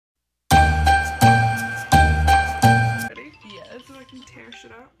can tear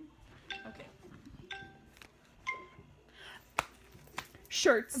shit up. Okay.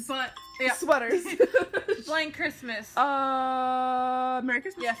 Shirts. But yeah. Sweaters. Blank Christmas. Merry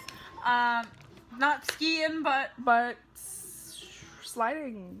Christmas. Yes. Not skiing, But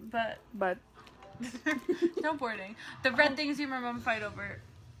sliding. But snowboarding. The red things you and my mom fight over.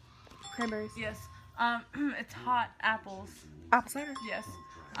 Cranberries. Yes. It's hot apples. Apple cider. Yes.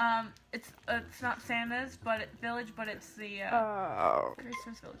 It's not Santa's, village, but it's the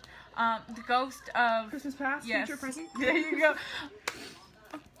Christmas village. The ghost of Christmas past, yes. future, present. There you go.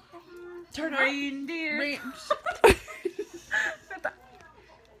 Turn reindeer.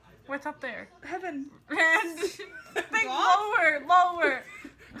 What's up there? Heaven. And think lower.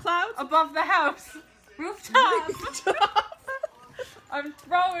 Clouds above the house. Rooftop. I'm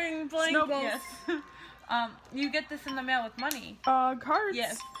throwing blankets. Snowballs. Yes. You get this in the mail with money. Cards.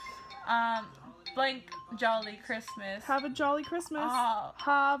 Yes. Blank jolly Christmas. Have a jolly Christmas. Oh.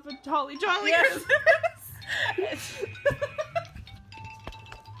 Have a jolly Yes. Christmas.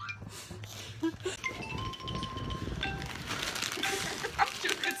 Off to a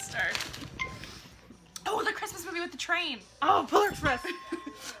good start. Oh, the Christmas movie with the train. Oh, Polar Express.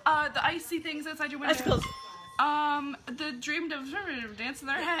 The icy things outside your window. Icicles. The dreamed of dance in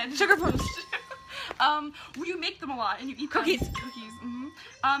their head. Sugar plums. Where you make them a lot and you eat Cookies. them. Cookies.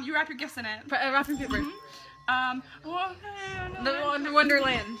 Mm-hmm. You wrap your gifts in it. Wrapping paper. Mm-hmm. The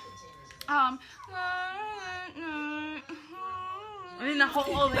Wonderland. I mean, the whole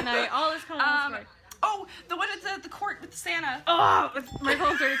holy night. All this kind of stuff. Oh, the one at the court with Santa. Oh, it's my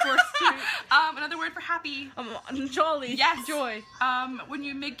whole 34th Street. Another word for happy. Jolly. Yes. Joy. When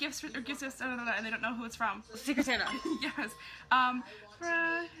you make gifts and they don't know who it's from. Secret Santa. Yes.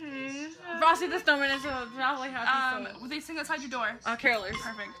 Frosty the Snowman is a jolly happy soul. They sing outside your door. Carolers.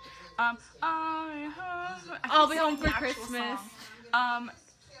 Perfect. I'll be home for Christmas.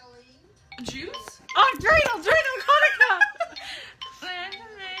 Juice? Oh, Dreidel, Hanukkah.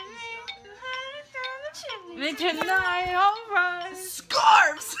 Midnight over.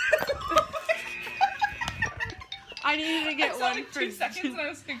 Scarves! I needed to get I saw one like for 2 seconds and I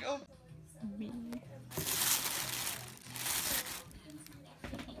was thinking, oh. me.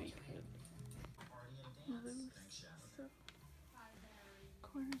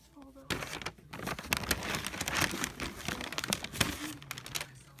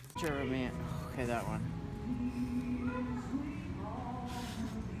 Jeremy. Okay, that one.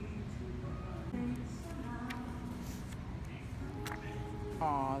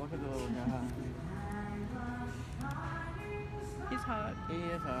 Aw, look at the little guy. He's hot. He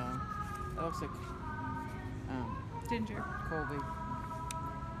is, that looks like, Ginger. Colby.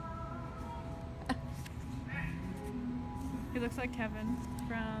 He looks like Kevin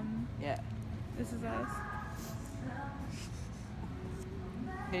from Yeah. This Is Us.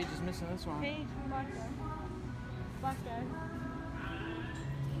 Paige is missing this one. Hey, black guy. Black guy.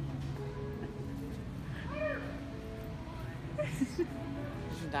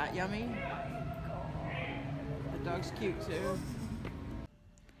 Isn't that yummy? The dog's cute too.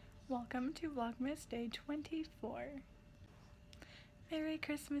 Welcome to Vlogmas Day 24. Merry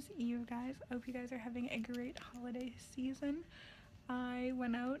Christmas Eve, guys. Hope you guys are having a great holiday season. I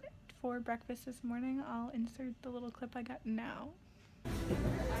went out for breakfast this morning. I'll insert the little clip I got now.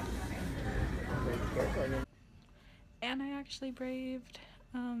 And I actually braved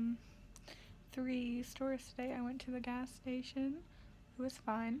 3 stores today. I went to the gas station. It was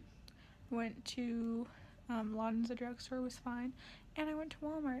fine. Went to Lawton's, the drugstore, was fine. And I went to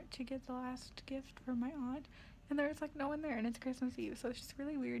Walmart to get the last gift for my aunt. And there was like no one there, and it's Christmas Eve, so it's just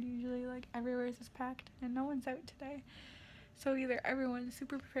really weird. Usually like everywhere is just packed and no one's out today. So either everyone's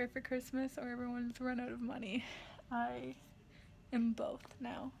super prepared for Christmas or everyone's run out of money. I am both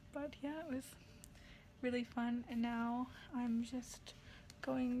now. But yeah, it was really fun, and now I'm just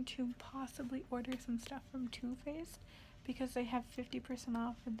going to possibly order some stuff from Too Faced because they have 50%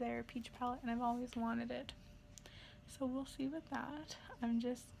 off of their peach palette and I've always wanted it. So we'll see with that. I'm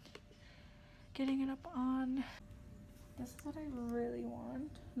just getting it up on. This is what I really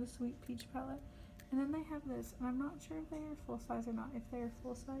want, the sweet peach palette. And then they have this, and I'm not sure if they are full size or not. If they are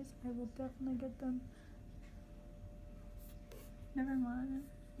full size, I will definitely get them. Never mind,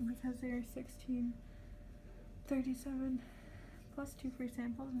 because they are $16.37 plus 2 free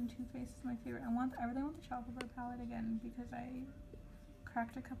samples, and Too Faced is my favorite. I really want the chocolate palette again because I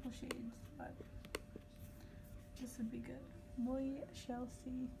cracked a couple shades, but this would be good. We shall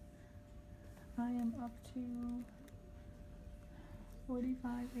see. I am up to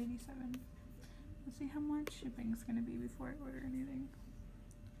 $45.87. Let's see how much shipping is going to be before I order anything.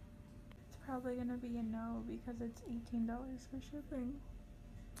 It's probably gonna be a no because it's $18 for shipping.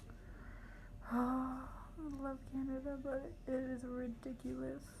 Oh, I love Canada, but it is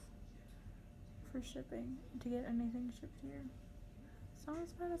ridiculous for shipping to get anything shipped here. It's not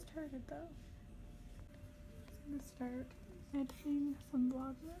as bad as Target though. I'm gonna start editing some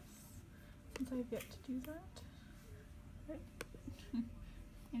Vlogmas since I've yet to do that. Right.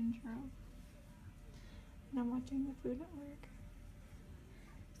 Intro. And I'm watching the Food Network.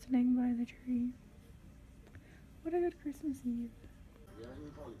 Sitting by the tree. What a good Christmas Eve.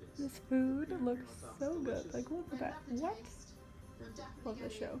 This food looks so good. Like, look at that. What? Love the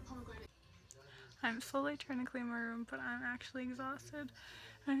show. I'm slowly trying to clean my room, but I'm actually exhausted.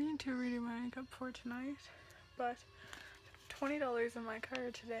 I need to redo my makeup for tonight, but $20 in my car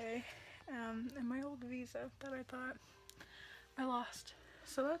today, and my old Visa that I thought I lost.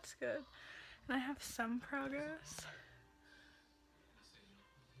 So that's good. And I have some progress.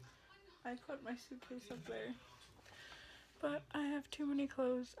 I put my suitcase up there. But I have too many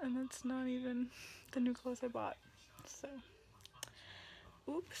clothes, and it's not even the new clothes I bought. So,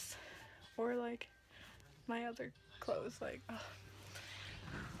 oops. Or like my other clothes. Like, oh.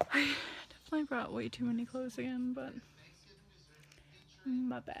 I definitely brought way too many clothes again, but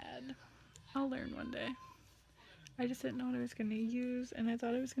my bad. I'll learn one day. I just didn't know what I was going to use, and I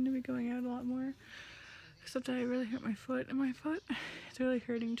thought I was going to be going out a lot more. Except I really hurt my foot, and my foot is really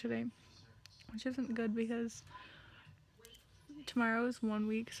hurting today. Which isn't good because tomorrow is 1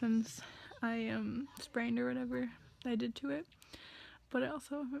 week since I sprained or whatever I did to it. But I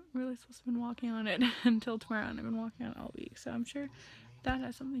also haven't really supposed to have been walking on it until tomorrow, and I've been walking on it all week. So I'm sure that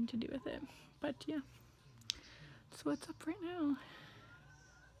has something to do with it. But yeah. So what's up right now?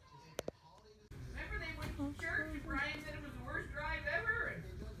 Remember they went to church and Brian said it was the worst drive ever?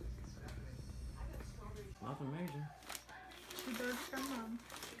 Nothing major. She does from Mom.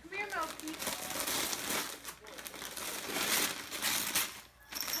 Come here, Melky.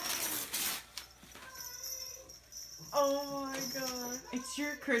 Oh my god. It's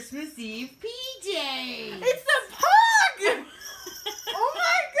your Christmas Eve PJ! It's the pug! Oh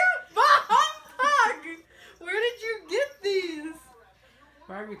my god! Baham pug! Where did you get these?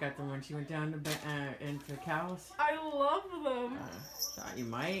 Barbie got them when she went down to into cows. I love them. Thought you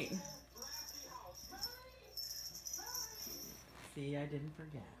might. See, I didn't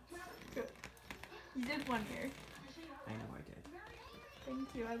forget. Good. You did one year. I know I did.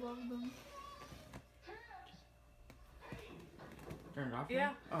 Thank you. I love them. Turn it off?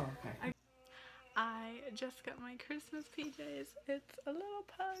 Yeah. Now? Oh, okay. I just got my Christmas PJs. It's a little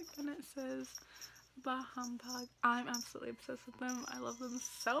pug and it says Baham Pug. I'm absolutely obsessed with them. I love them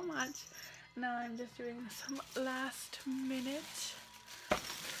so much. Now I'm just doing some last minute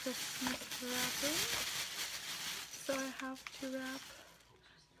Christmas wrapping. So I have to wrap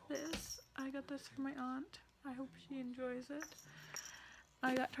this. I got this for my aunt. I hope she enjoys it.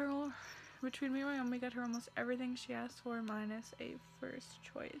 I got her all, between me and my mom, we got her almost everything she asked for minus a first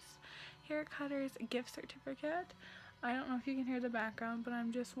choice hair cutter's gift certificate. I don't know if you can hear the background, but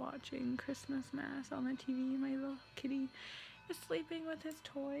I'm just watching Christmas Mass on the TV. My little kitty is sleeping with his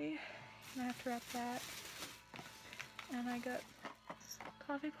toy, and I have to wrap that. And I got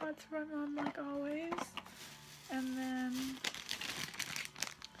coffee pots for my mom, like always. And then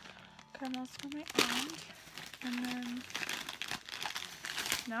caramels for my aunt. And then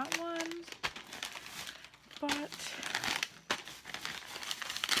not one, but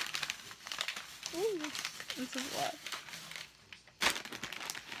ooh, this is what?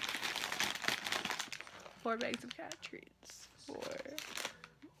 4 bags of cat treats for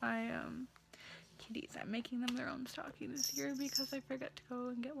my kitties. I'm making them their own stocking this year because I forget to go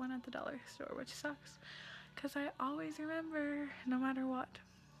and get one at the dollar store, which sucks because I always remember no matter what.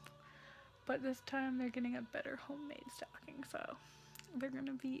 But this time they're getting a better homemade stocking, so they're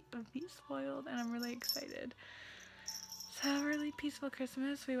gonna be spoiled, and I'm really excited. So a really peaceful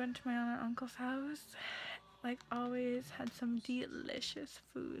Christmas. We went to my aunt and uncle's house. Like always, had some delicious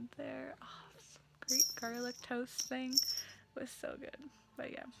food there. Oh, some great garlic toast thing. It was so good.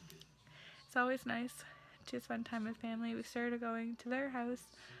 But yeah, it's always nice to spend time with family. We started going to their house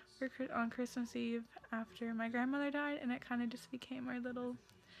on Christmas Eve after my grandmother died, and it kind of just became our little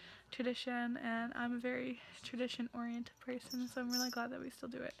tradition, and I'm a very tradition-oriented person, so I'm really glad that we still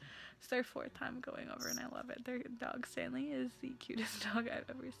do it. It's their 4th time going over, and I love it. Their dog, Stanley, is the cutest dog I've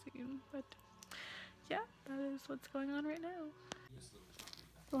ever seen. But yeah, that is what's going on right now.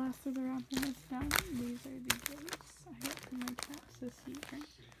 The last of the wrapping is done. These are the gifts I got from my cats this year.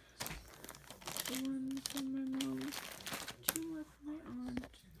 The one from my mom, 2 more from my aunt,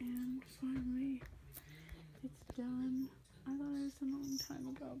 and finally it's done. I thought it was a long time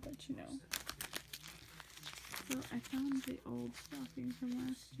ago, but you know, So I found the old stocking from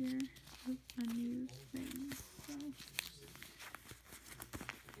last year with unused things. So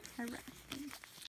I read.